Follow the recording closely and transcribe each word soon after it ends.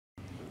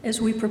As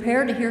we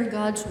prepare to hear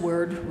God's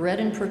word read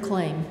and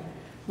proclaimed,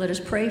 let us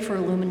pray for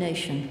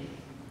illumination.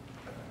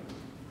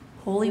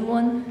 Holy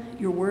One,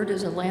 your word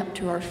is a lamp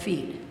to our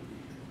feet.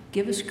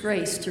 Give us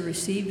grace to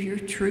receive your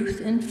truth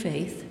in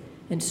faith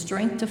and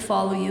strength to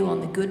follow you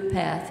on the good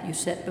path you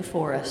set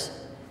before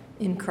us.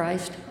 In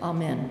Christ,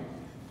 amen.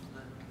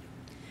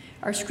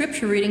 Our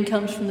scripture reading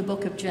comes from the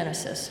book of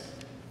Genesis.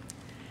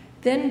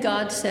 Then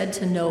God said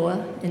to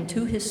Noah and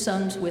to his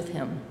sons with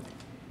him,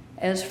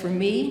 "As for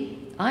me,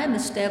 I am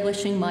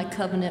establishing my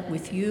covenant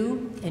with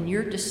you and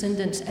your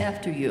descendants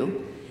after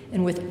you,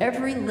 and with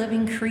every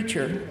living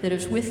creature that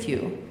is with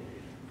you,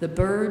 the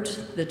birds,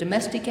 the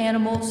domestic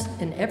animals,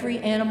 and every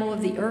animal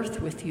of the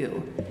earth with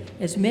you,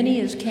 as many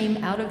as came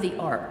out of the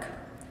ark.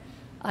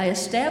 I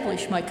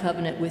establish my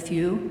covenant with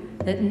you,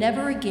 that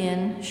never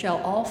again shall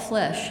all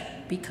flesh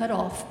be cut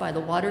off by the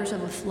waters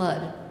of a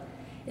flood,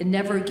 and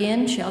never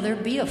again shall there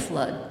be a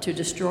flood to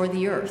destroy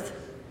the earth.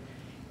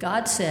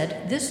 God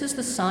said, this is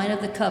the sign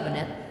of the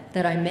covenant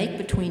that I make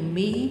between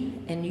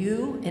me and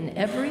you and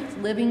every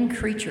living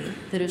creature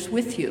that is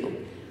with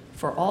you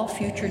for all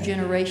future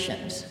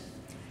generations.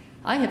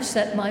 I have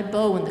set my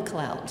bow in the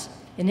clouds,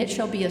 and it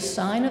shall be a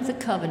sign of the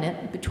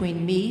covenant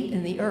between me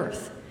and the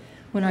earth.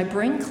 When I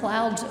bring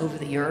clouds over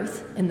the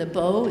earth, and the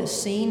bow is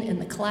seen in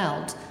the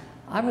clouds,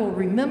 I will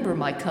remember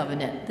my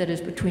covenant that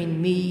is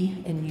between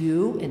me and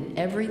you and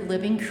every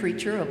living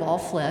creature of all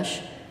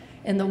flesh,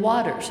 and the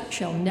waters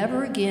shall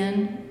never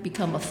again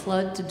become a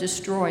flood to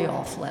destroy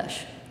all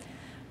flesh.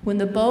 When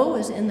the bow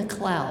is in the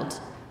clouds,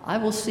 I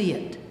will see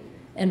it,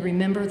 and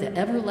remember the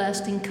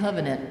everlasting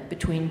covenant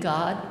between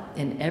God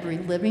and every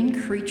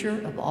living creature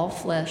of all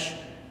flesh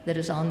that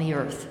is on the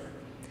earth."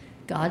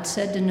 God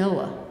said to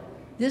Noah,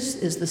 "This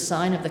is the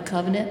sign of the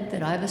covenant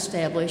that I've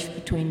established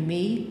between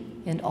me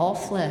and all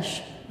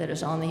flesh that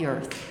is on the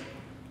earth."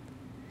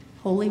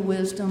 Holy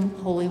wisdom,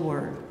 holy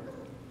word.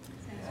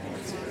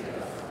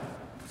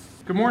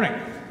 Good morning.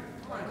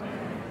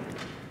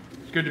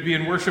 It's good to be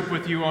in worship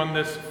with you on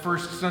this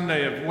first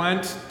Sunday of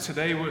Lent.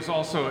 Today was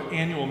also an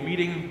annual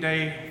meeting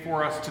day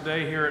for us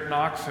today here at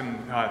Knox, and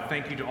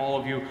thank you to all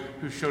of you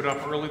who showed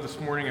up early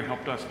this morning and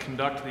helped us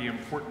conduct the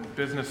important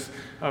business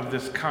of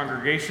this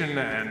congregation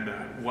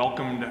and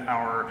welcomed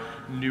our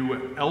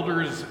new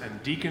elders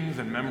and deacons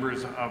and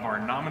members of our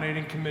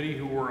nominating committee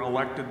who were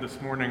elected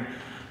this morning.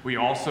 We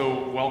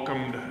also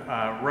welcomed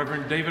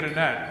Reverend David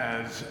Annette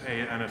as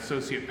an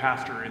associate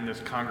pastor in this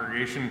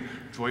congregation.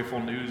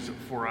 Joyful news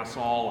for us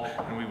all,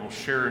 and we will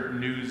share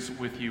news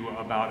with you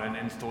about an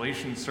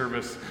installation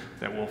service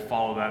that will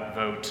follow that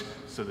vote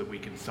so that we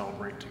can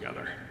celebrate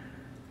together.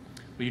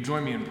 Will you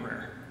join me in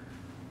prayer?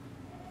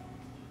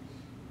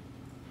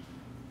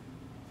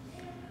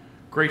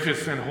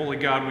 Gracious and holy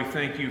God, we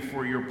thank you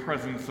for your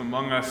presence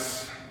among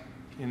us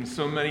in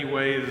so many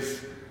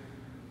ways,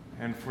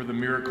 and for the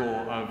miracle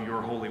of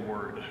your holy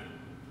word.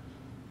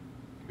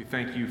 We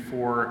thank you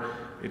for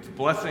its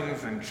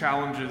blessings and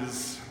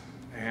challenges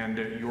and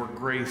your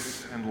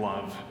grace and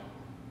love.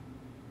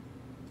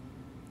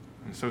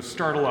 And so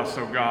startle us,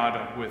 O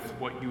God, with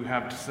what you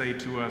have to say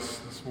to us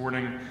this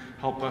morning.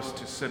 Help us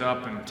to sit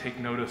up and take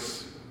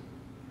notice.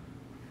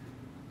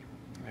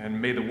 And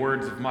may the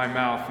words of my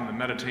mouth and the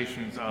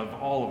meditations of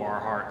all of our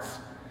hearts,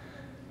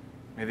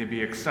 may they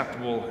be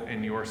acceptable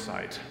in your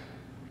sight.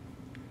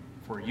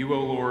 For you, O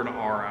Lord,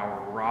 are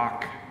our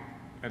rock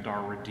and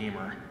our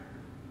Redeemer.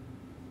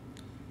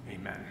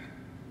 Amen.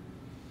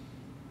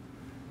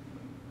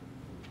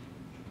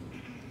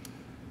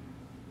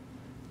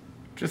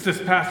 Just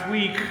this past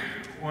week,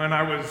 when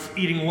I was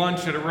eating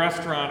lunch at a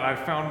restaurant, I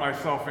found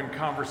myself in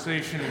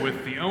conversation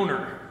with the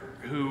owner,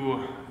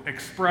 who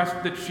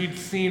expressed that she'd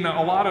seen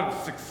a lot of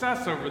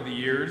success over the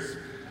years,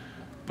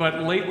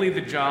 but lately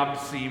the job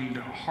seemed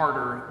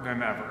harder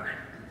than ever.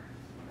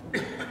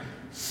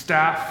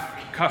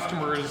 Staff,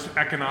 customers,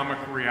 economic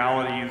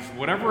realities,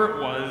 whatever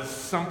it was,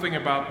 something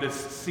about this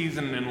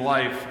season in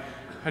life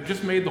had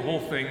just made the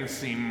whole thing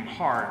seem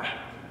hard.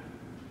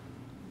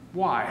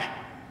 Why?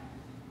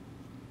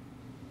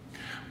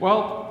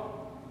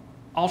 Well,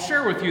 I'll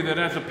share with you that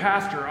as a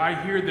pastor, I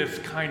hear this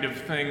kind of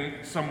thing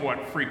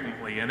somewhat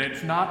frequently, and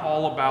it's not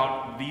all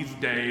about these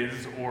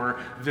days or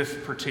this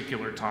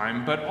particular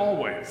time, but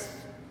always.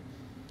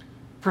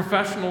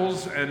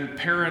 Professionals and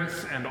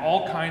parents and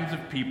all kinds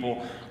of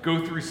people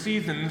go through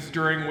seasons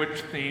during which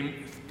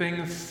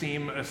things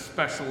seem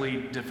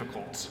especially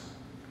difficult.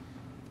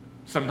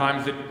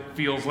 Sometimes it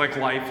feels like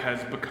life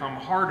has become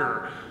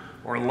harder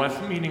or less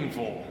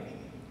meaningful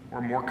or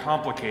more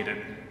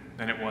complicated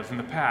than it was in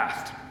the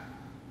past.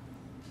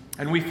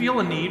 And we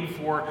feel a need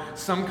for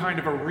some kind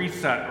of a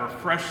reset or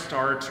fresh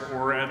start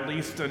or at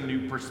least a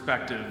new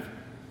perspective.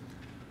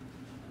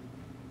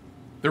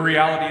 The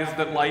reality is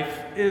that life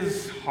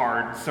is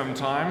hard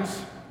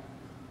sometimes,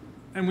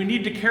 and we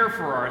need to care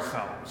for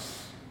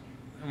ourselves,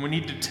 and we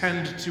need to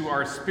tend to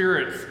our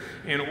spirits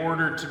in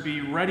order to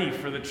be ready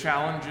for the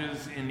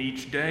challenges in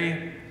each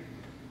day,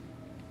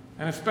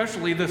 and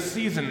especially the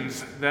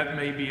seasons that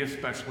may be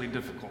especially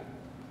difficult.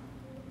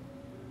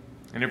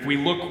 And if we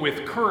look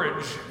with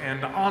courage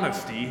and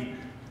honesty,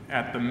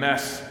 at the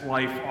mess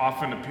life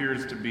often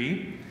appears to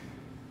be,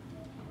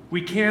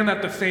 we can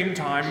at the same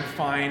time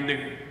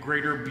find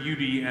greater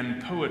beauty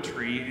and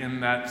poetry in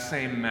that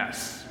same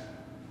mess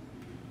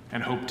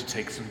and hope to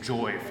take some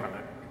joy from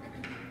it.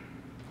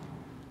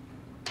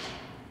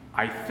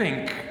 I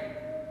think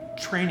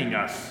training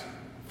us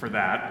for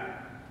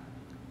that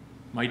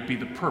might be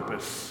the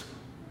purpose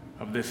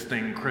of this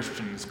thing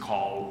Christians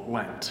call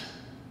Lent.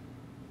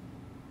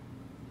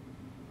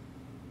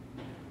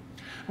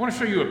 I want to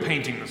show you a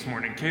painting this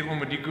morning. Caitlin,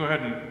 would you go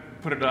ahead and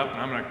put it up?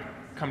 And I'm going to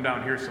come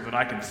down here so that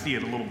I can see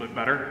it a little bit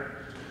better.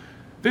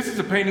 This is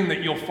a painting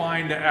that you'll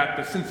find at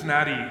the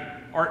Cincinnati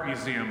Art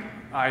Museum.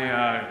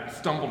 I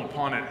stumbled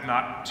upon it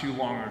not too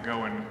long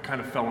ago and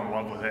kind of fell in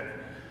love with it.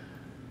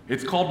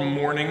 It's called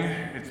Morning.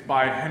 It's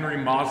by Henry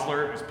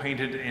Mosler. It was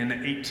painted in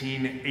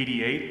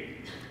 1888.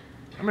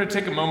 I'm going to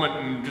take a moment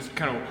and just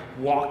kind of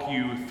walk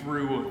you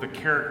through the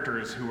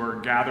characters who are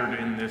gathered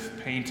in this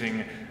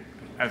painting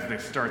as they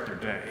start their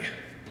day.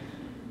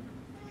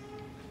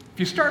 If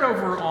you start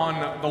over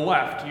on the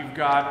left, you've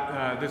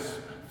got this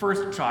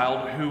first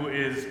child who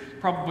is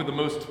probably the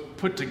most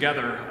put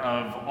together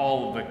of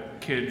all of the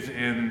kids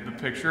in the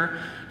picture.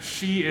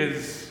 She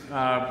is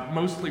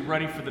mostly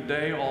ready for the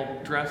day,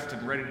 all dressed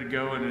and ready to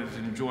go, and is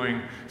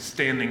enjoying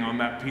standing on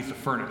that piece of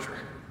furniture.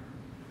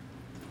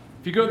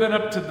 If you go then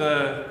up to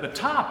the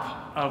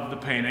top of the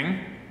painting,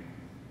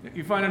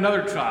 you find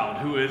another child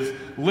who is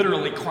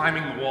literally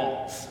climbing the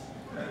walls.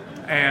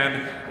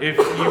 And if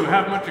you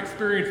have much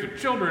experience with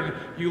children,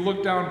 you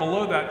look down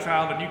below that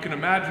child and you can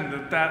imagine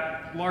that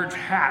that large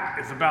hat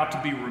is about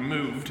to be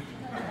removed.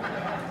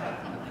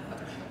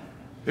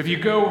 If you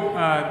go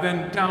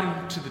then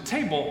down to the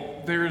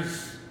table,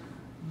 there's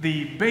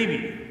the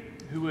baby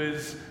who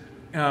is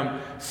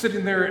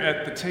sitting there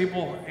at the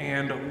table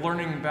and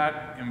learning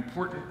that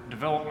important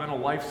developmental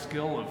life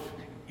skill of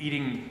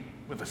eating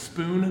with a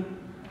spoon.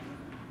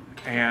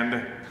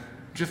 And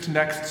just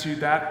next to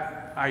that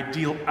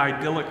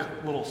idyllic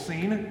little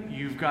scene,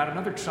 you've got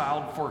another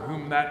child for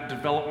whom that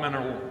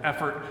developmental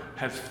effort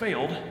has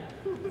failed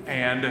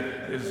and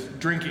is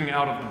drinking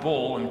out of the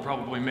bowl and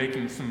probably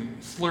making some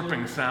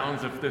slurping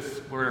sounds if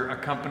this were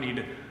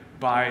accompanied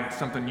by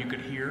something you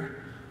could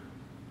hear.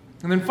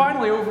 And then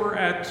finally, over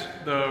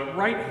at the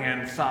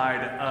right-hand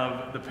side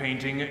of the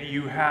painting,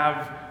 you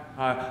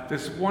have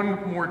this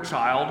one more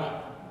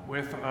child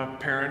with a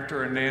parent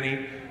or a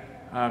nanny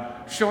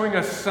showing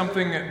us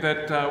something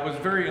that was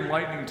very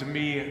enlightening to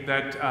me,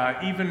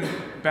 that even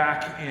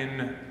back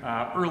in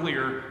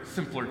earlier,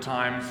 simpler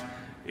times,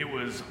 it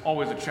was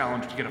always a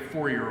challenge to get a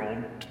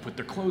 4-year-old to put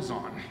their clothes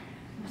on.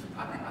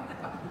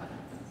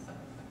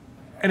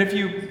 And if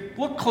you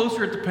look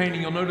closer at the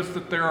painting, you'll notice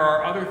that there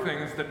are other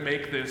things that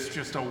make this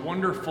just a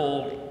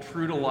wonderful,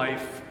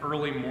 true-to-life,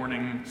 early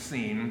morning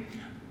scene.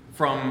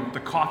 From the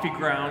coffee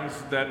grounds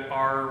that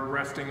are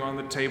resting on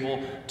the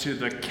table to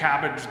the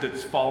cabbage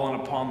that's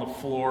fallen upon the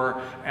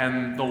floor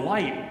and the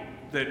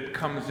light that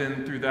comes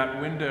in through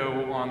that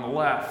window on the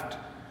left,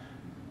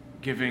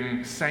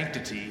 giving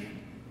sanctity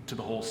to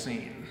the whole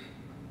scene.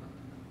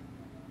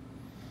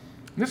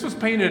 This was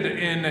painted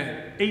in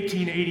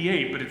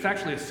 1888, but it's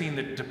actually a scene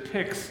that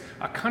depicts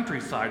a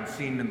countryside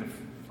scene in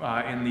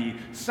the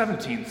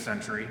 17th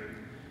century.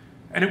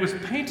 And it was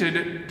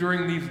painted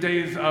during these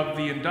days of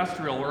the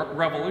Industrial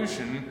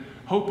Revolution,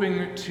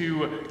 hoping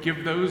to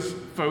give those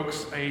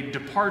folks a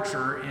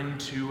departure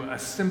into a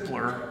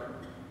simpler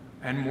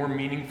and more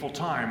meaningful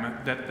time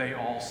that they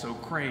all so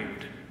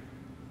craved.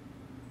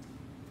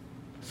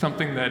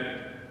 Something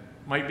that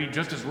might be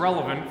just as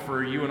relevant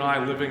for you and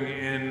I living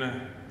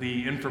in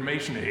the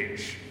information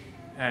age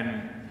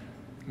and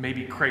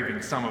maybe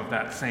craving some of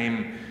that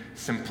same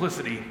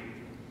simplicity.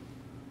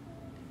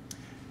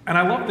 And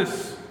I love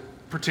this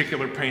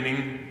particular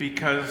painting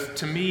because,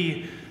 to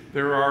me,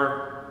 there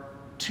are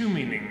two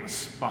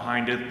meanings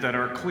behind it that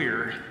are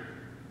clear.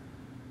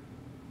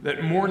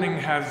 That mourning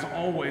has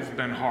always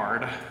been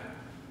hard,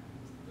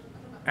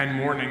 and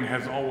mourning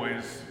has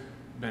always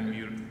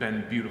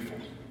been beautiful.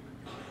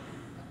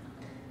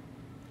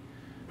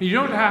 You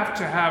don't have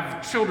to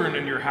have children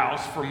in your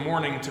house for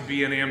mourning to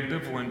be an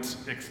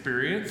ambivalent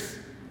experience.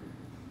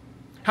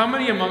 How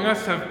many among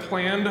us have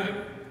planned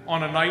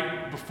on a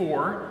night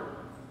before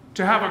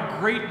to have a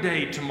great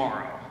day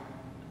tomorrow,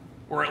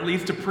 or at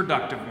least a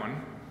productive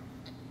one,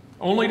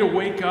 only to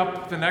wake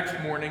up the next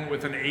morning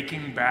with an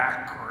aching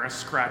back or a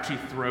scratchy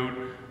throat,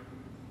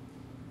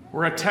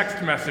 or a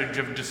text message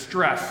of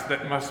distress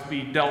that must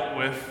be dealt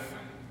with,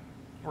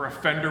 or a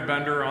fender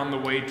bender on the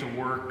way to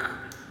work,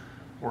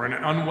 or an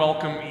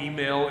unwelcome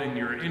email in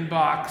your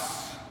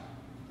inbox,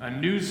 a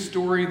news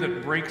story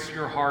that breaks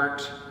your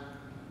heart,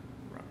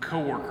 or a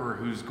coworker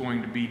who's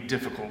going to be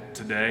difficult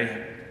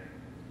today.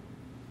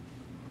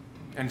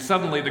 And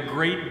suddenly the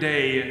great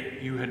day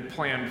you had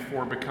planned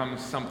for becomes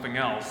something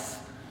else,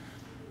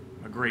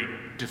 a great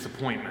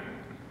disappointment.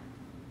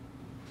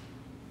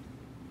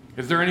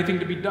 Is there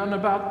anything to be done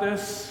about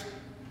this?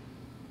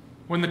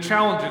 When the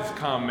challenges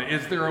come,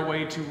 is there a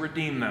way to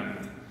redeem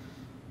them?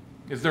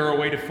 Is there a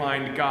way to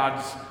find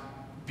God's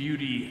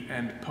beauty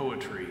and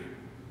poetry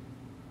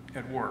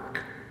at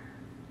work.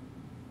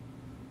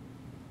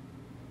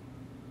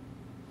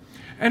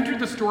 Enter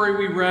the story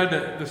we read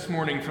this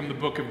morning from the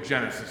book of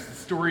Genesis, the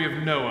story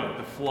of Noah,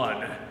 the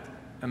flood,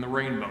 and the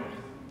rainbow.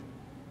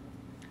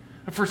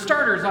 For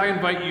starters, I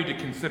invite you to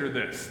consider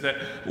this, that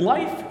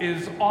life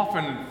is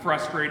often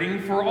frustrating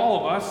for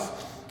all of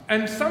us,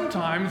 and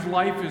sometimes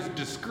life is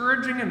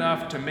discouraging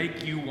enough to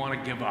make you want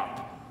to give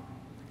up.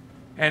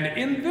 And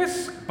in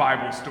this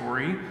Bible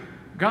story,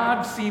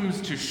 God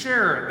seems to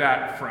share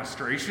that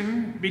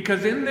frustration,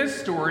 because in this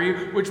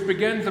story, which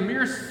begins a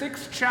mere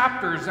 6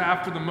 chapters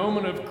after the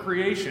moment of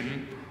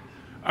creation,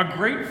 a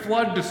great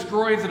flood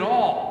destroys it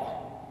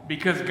all,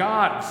 because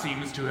God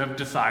seems to have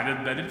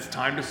decided that it's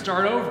time to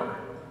start over.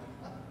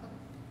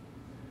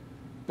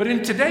 But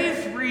in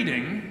today's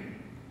reading,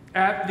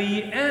 at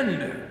the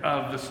end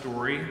of the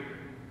story,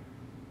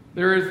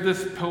 there is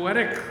this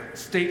poetic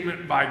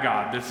statement by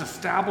God, this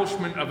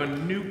establishment of a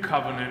new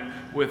covenant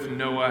with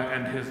Noah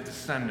and his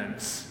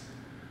descendants,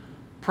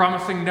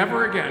 promising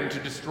never again to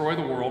destroy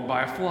the world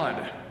by a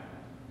flood.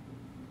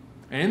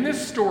 And in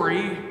this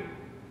story,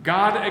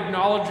 God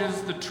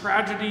acknowledges the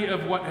tragedy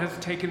of what has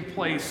taken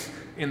place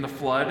in the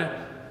flood,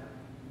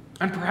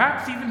 and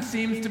perhaps even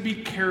seems to be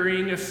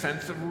carrying a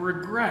sense of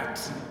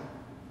regret.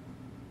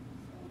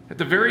 At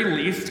the very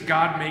least,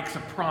 God makes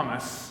a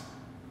promise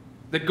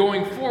that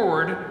going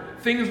forward,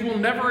 things will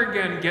never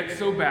again get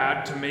so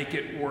bad to make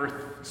it worth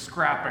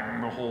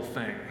scrapping the whole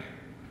thing.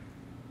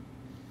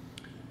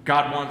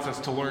 God wants us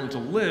to learn to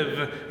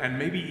live and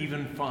maybe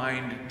even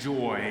find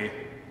joy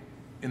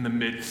in the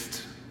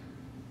midst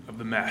of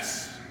the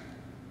mess.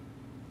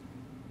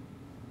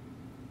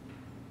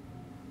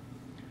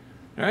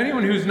 Now,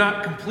 anyone who's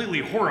not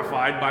completely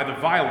horrified by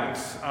the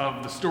violence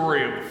of the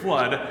story of the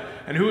flood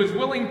and who is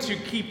willing to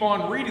keep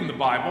on reading the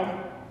Bible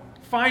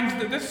finds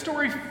that this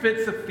story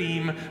fits a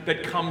theme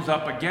that comes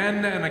up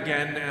again and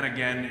again and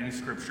again in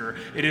Scripture.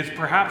 It is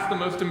perhaps the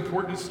most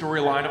important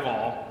storyline of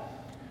all,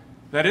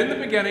 that in the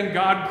beginning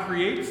God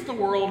creates the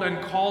world and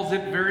calls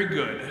it very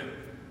good.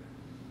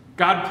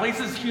 God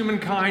places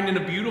humankind in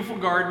a beautiful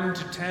garden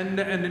to tend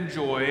and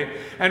enjoy,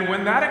 and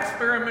when that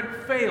experiment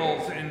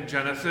fails in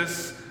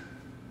Genesis,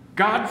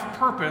 God's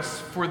purpose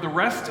for the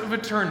rest of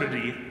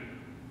eternity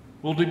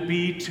will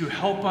be to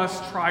help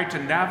us try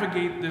to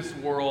navigate this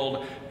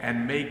world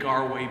and make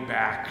our way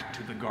back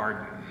to the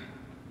garden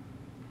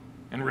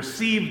and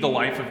receive the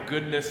life of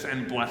goodness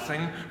and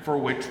blessing for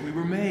which we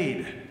were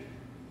made.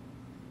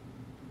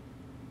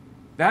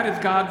 That is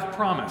God's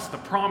promise, the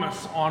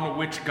promise on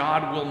which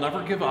God will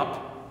never give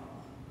up.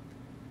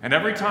 And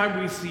every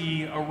time we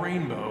see a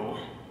rainbow,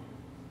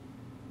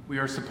 we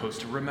are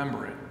supposed to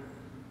remember it.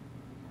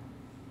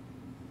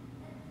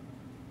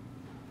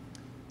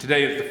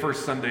 Today is the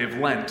first Sunday of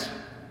Lent,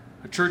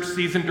 a church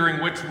season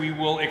during which we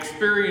will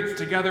experience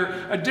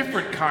together a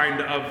different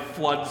kind of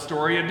flood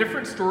story, a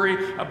different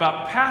story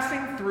about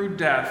passing through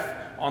death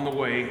on the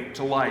way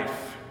to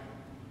life.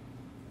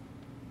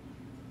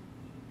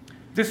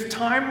 This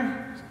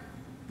time,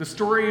 the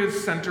story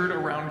is centered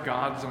around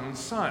God's own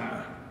Son,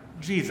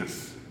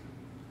 Jesus.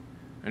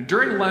 And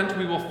during Lent,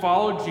 we will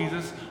follow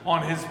Jesus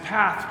on his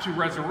path to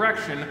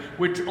resurrection,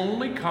 which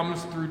only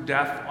comes through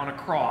death on a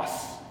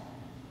cross.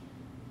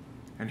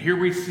 And here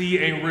we see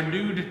a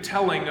renewed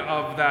telling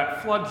of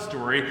that flood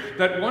story,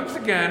 that once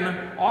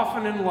again,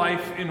 often in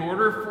life, in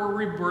order for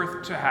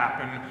rebirth to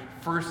happen,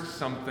 first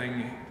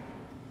something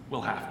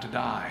will have to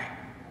die.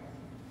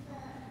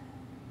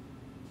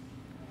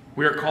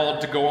 We are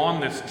called to go on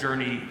this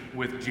journey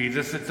with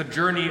Jesus. It's a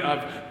journey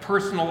of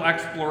personal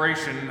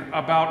exploration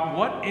about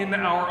what in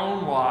our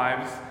own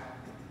lives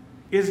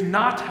is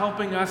not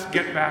helping us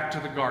get back to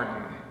the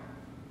garden,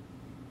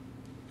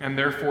 and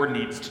therefore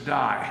needs to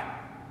die.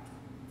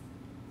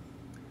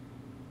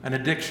 An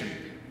addiction,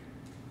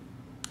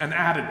 an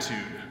attitude,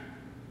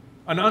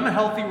 an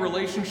unhealthy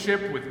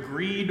relationship with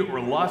greed or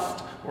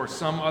lust or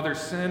some other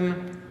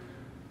sin.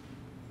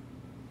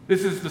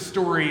 This is the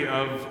story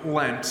of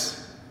Lent,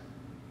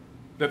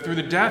 that through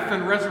the death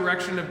and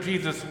resurrection of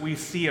Jesus, we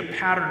see a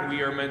pattern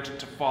we are meant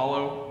to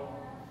follow,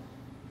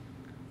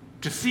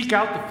 to seek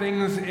out the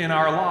things in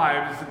our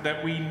lives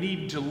that we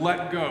need to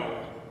let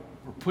go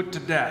or put to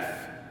death,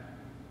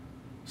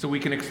 so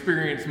we can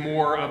experience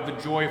more of the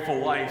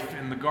joyful life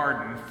in the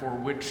garden for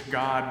which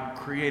God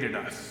created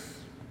us.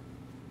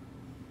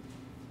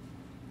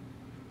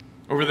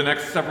 Over the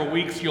next several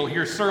weeks, you'll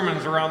hear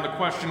sermons around the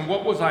question,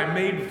 what was I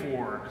made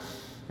for?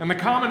 And the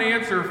common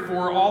answer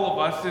for all of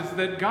us is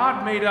that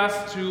God made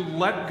us to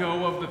let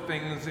go of the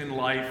things in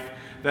life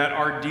that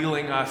are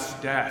dealing us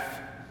death,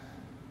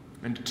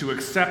 and to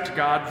accept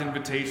God's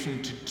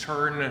invitation to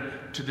turn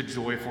to the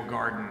joyful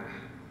garden.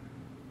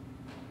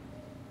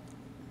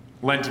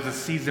 Lent is a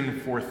season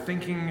for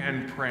thinking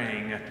and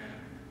praying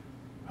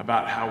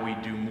about how we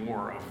do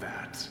more of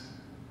that.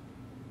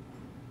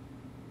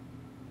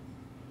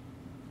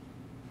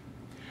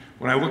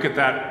 When I look at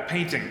that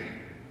painting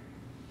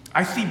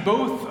I see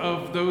both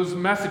of those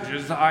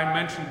messages I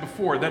mentioned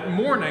before, that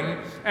mourning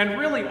and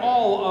really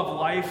all of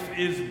life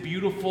is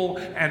beautiful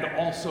and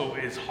also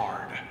is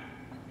hard.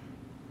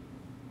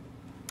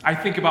 I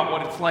think about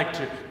what it's like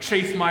to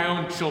chase my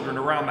own children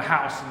around the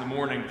house in the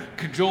morning,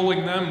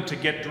 cajoling them to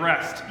get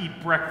dressed, eat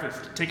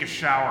breakfast, take a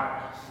shower.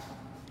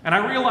 And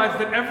I realize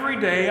that every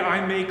day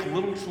I make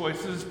little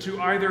choices to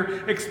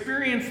either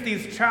experience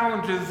these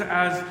challenges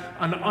as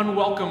an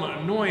unwelcome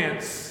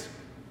annoyance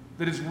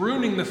that is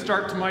ruining the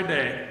start to my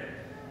day,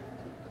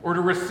 or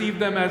to receive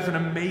them as an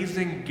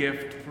amazing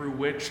gift through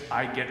which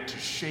I get to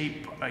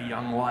shape a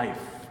young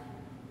life.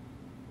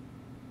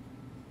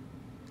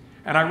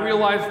 And I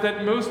realize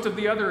that most of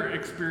the other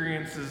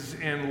experiences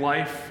in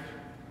life,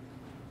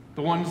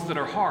 the ones that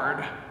are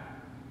hard,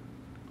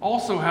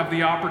 also have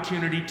the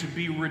opportunity to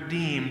be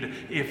redeemed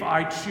if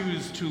I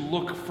choose to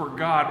look for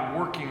God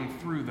working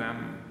through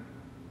them.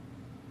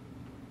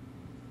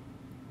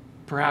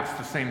 Perhaps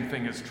the same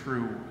thing is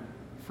true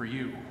for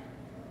you.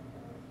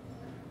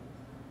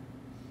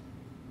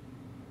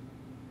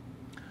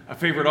 A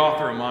favorite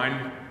author of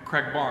mine,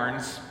 Craig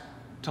Barnes,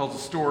 tells a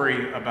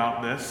story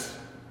about this.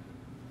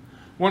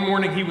 One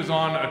morning he was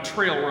on a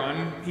trail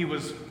run. He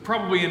was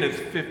probably in his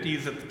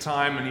 50s at the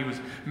time, and he was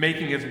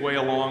making his way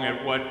along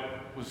at what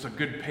was a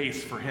good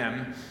pace for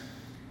him.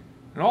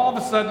 And all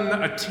of a sudden,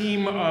 a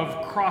team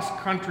of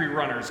cross-country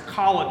runners,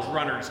 college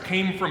runners,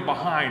 came from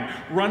behind,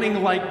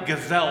 running like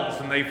gazelles,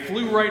 and they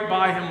flew right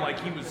by him like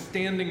he was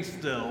standing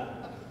still.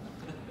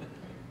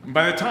 And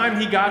by the time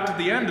he got to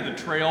the end of the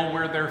trail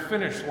where their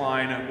finish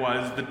line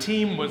was, the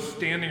team was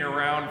standing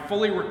around,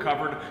 fully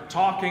recovered,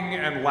 talking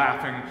and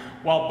laughing,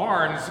 while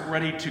Barnes,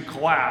 ready to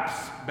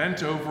collapse,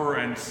 bent over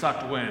and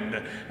sucked wind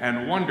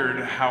and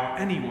wondered how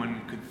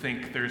anyone could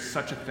think there's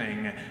such a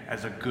thing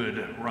as a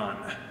good run.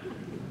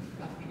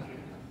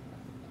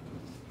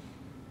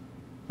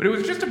 But it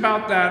was just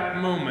about that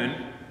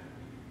moment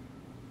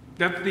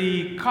that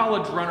the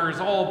college runners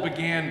all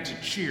began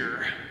to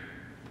cheer.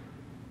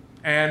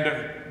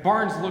 And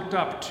Barnes looked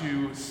up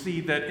to see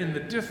that in the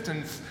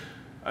distance,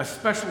 a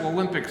Special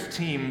Olympics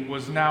team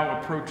was now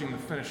approaching the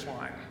finish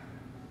line.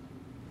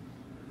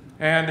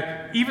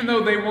 And even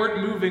though they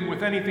weren't moving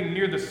with anything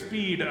near the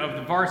speed of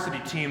the varsity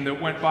team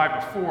that went by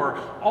before,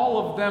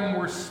 all of them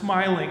were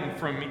smiling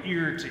from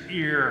ear to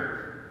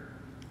ear,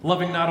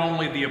 loving not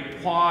only the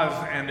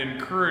applause and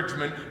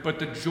encouragement, but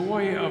the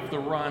joy of the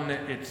run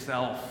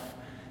itself,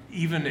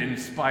 even in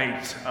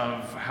spite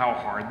of how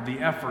hard the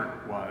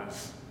effort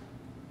was.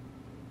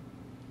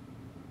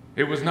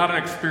 It was not an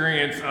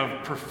experience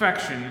of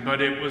perfection, but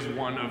it was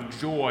one of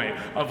joy,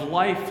 of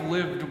life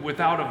lived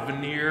without a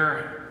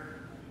veneer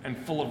and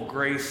full of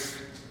grace.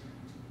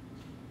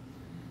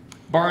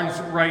 Barnes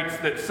writes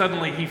that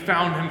suddenly he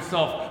found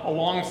himself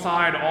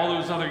alongside all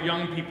those other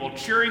young people,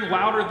 cheering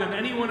louder than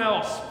anyone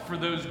else for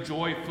those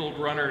joy-filled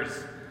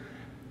runners.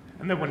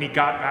 And then when he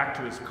got back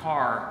to his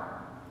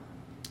car,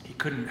 he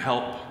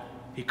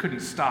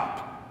couldn't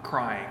stop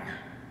crying.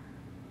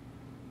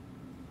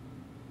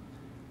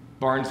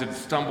 Barnes had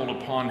stumbled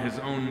upon his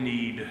own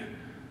need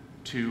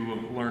to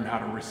learn how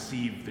to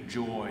receive the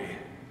joy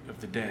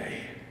of the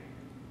day.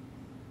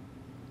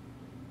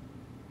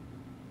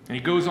 And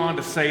he goes on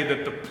to say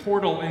that the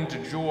portal into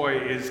joy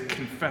is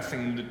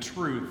confessing the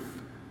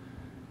truth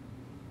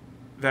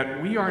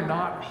that we are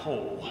not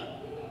whole.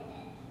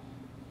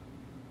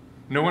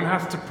 No one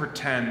has to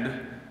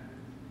pretend,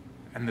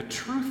 and the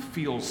truth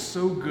feels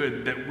so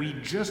good that we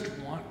just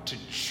want to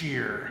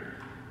cheer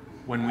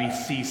when we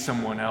see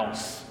someone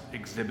else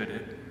exhibit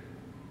it.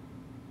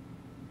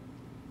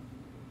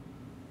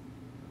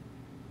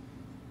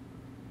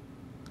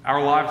 Our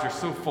lives are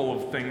so full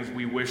of things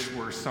we wish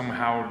were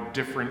somehow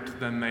different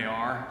than they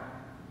are.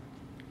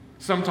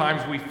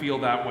 Sometimes we feel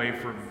that way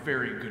for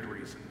very good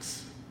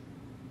reasons.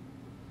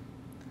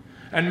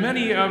 And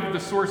many of the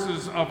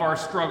sources of our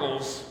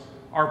struggles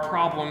are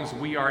problems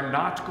we are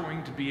not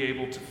going to be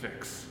able to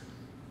fix.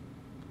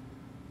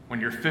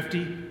 When you're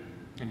 50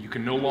 and you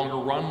can no longer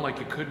run like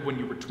you could when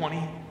you were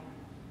 20,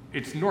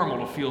 it's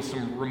normal to feel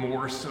some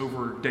remorse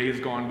over days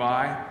gone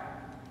by.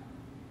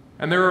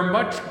 And there are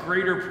much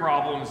greater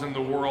problems in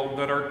the world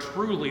that are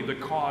truly the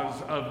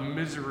cause of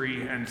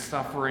misery and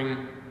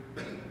suffering.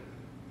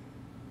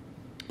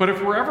 But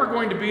if we're ever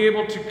going to be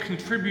able to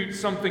contribute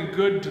something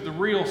good to the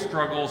real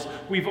struggles,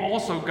 we've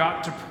also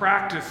got to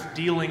practice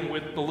dealing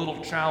with the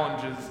little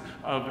challenges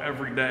of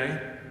every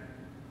day.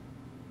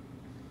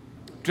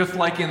 Just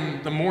like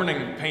in the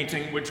morning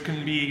painting, which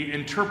can be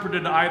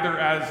interpreted either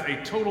as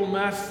a total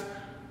mess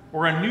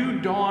or a new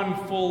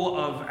dawn full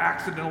of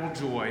accidental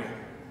joy.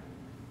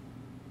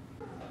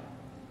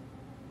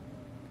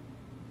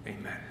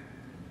 Amen.